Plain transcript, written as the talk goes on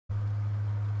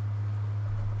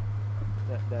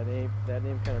That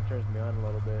name kind of turns me on a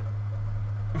little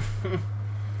bit.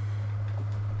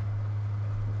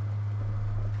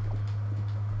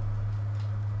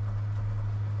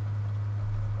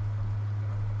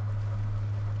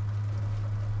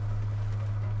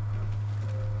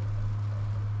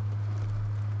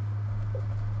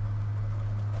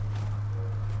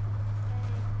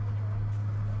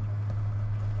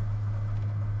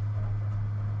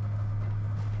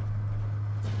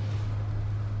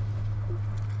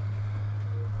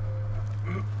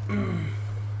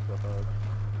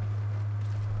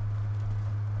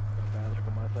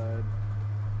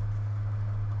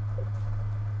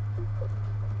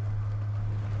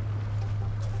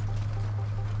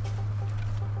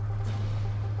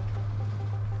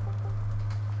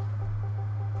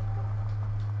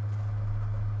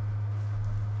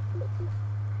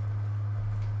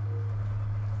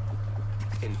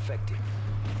 Infected.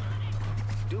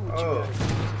 Do what you Oh. gotta do to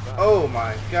survive. Oh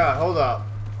my god, hold up.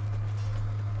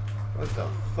 What the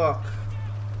fuck?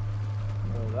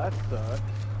 Well, that sucks.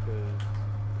 Cause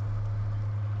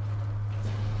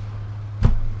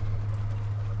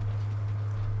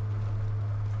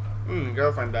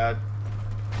Girlfriend died.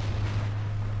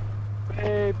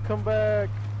 babe, come back.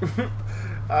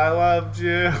 I loved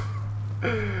you.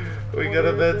 We could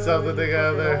have been something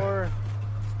together.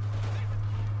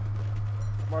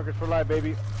 Marcus for life,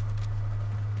 baby.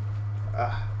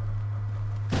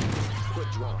 Quit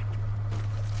drawing.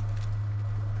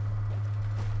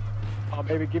 Oh,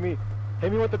 baby, hit me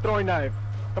with the throwing knife.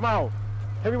 Come on,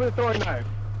 hit me with the throwing knife.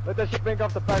 Let that shit bank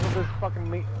off the back of this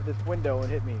fucking this window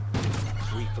and hit me.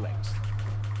 Reflex.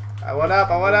 I went up.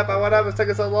 It's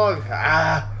taking so long.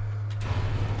 Ah.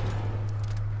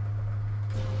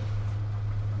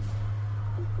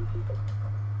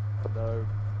 Dog.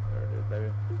 There it is,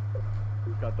 baby.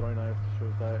 Got throwing knife.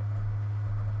 Shows that.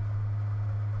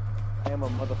 I am a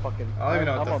motherfucking. I don't even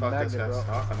know what the I'm a fuck this magnet, guy's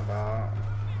bro. talking about.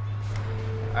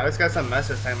 I just got some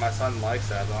message saying my son likes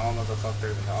that, but I don't know what the fuck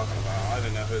they're even talking about. I don't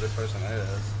even know who this person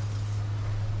is.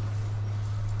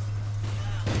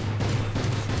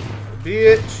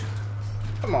 Bitch!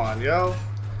 Come on, yo.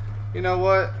 You know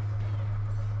what?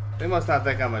 They must not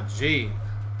think I'm a G.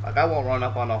 Like, I won't run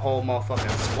up on the whole motherfucking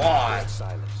squad.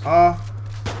 Silence. Huh?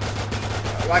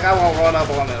 Like, I won't run up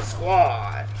on the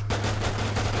squad.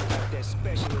 That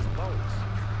specialist bonus.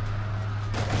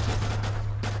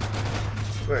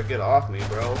 You better get off me,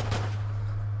 bro.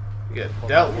 You get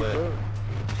dealt with.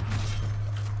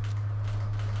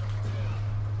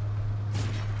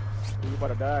 You about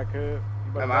to die, kid.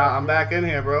 I'm back in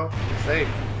here, bro. You're safe.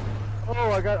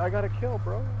 Oh, I got a kill,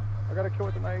 bro. I got a kill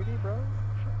with an IED, bro.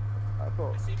 I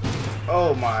thought.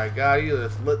 Oh my god, you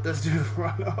just lit this dude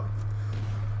run up.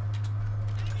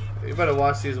 You better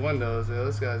watch these windows, yo.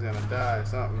 This guy's gonna die or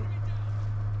something.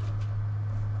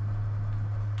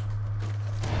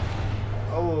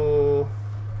 Oh.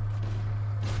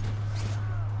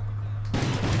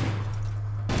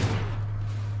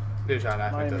 Dude trying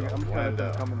to knock me through the I'm trying to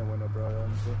window. come in the window, bro.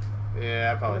 Honestly.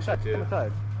 Yeah, I probably should Come too.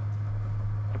 inside.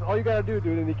 That's all you gotta do,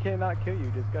 dude, and he cannot kill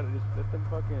you. Just let them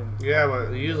fucking. Yeah,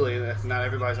 but usually if not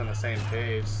everybody's on the same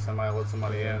page. Somebody will let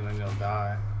somebody in and then they'll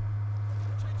die.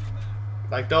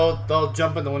 Like they'll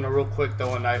jump in the window real quick,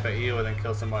 throw a knife at you, and then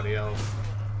kill somebody else.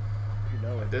 You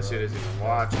know it, This bro. dude isn't even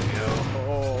watching, yo.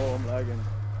 Oh, I'm lagging.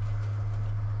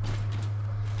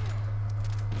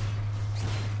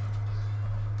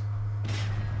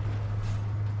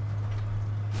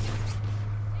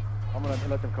 I'm gonna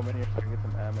let them come in here so I can get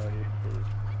some ammo here.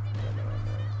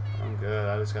 I'm good.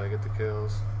 I just gotta get the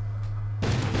kills.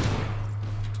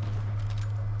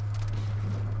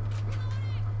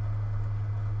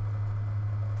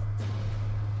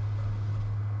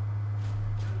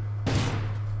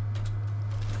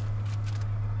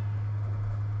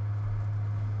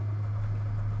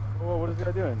 Oh, what is this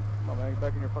guy doing? Come on, man, get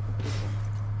back in your fucking position.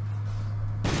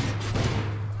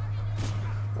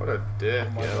 What a dick,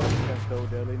 Oh my yo. God, this guy's so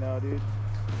deadly now, dude.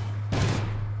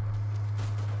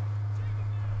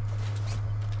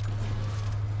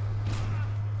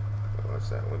 What's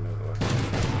that window door?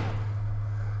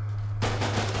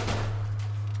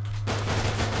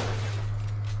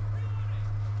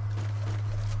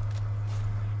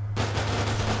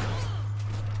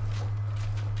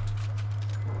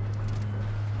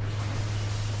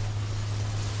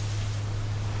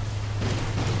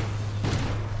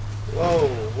 Whoa,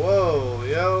 whoa,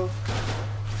 yo.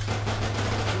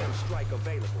 Cam strike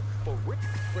available. For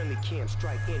friendly cam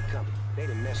strike incoming. They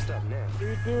done messed up now. What are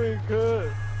you doing,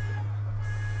 good?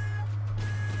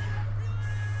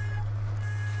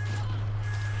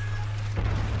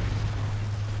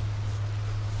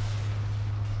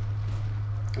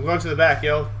 I'm going to the back,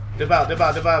 yo. Dip out, dip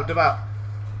out, dip out, dip out.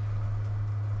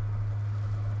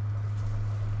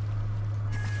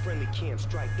 Friendly camp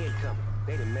strike incoming.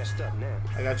 They done messed up now.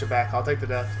 I got your back. I'll take the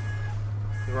death.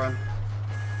 You run.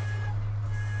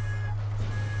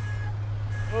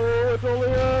 Oh, it's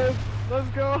only us. Let's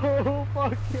go.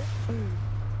 Fuck it.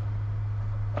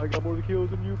 I got more kills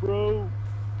than you, bro.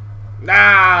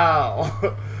 Now.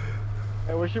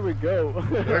 Hey, where should we go?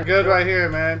 We're good right here,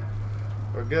 man.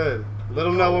 We're good. Let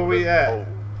them know where we at.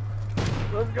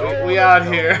 Let's go. We out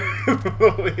here.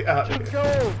 We out Let's here.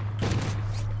 go.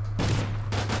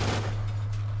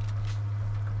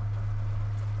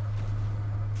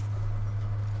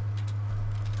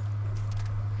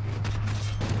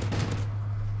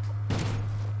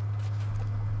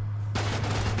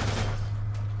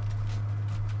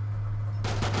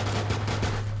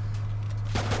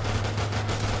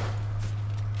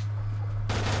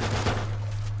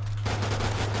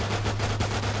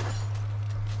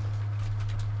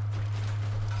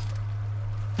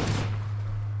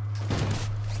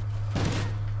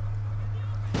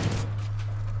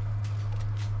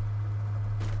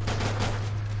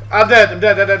 I'm dead. I'm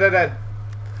dead. Dead. Dead. Dead. Dead.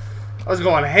 I was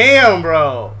going ham,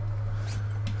 bro.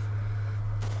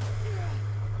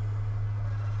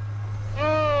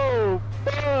 Oh,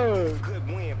 fuck. Good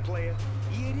win, player.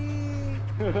 Yeah,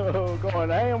 Going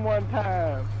ham one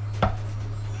time.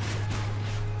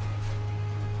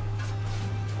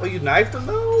 Oh, you knifed him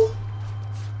though?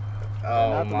 Oh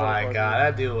Not the my motherfucker. god,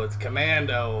 that dude was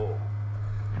commando.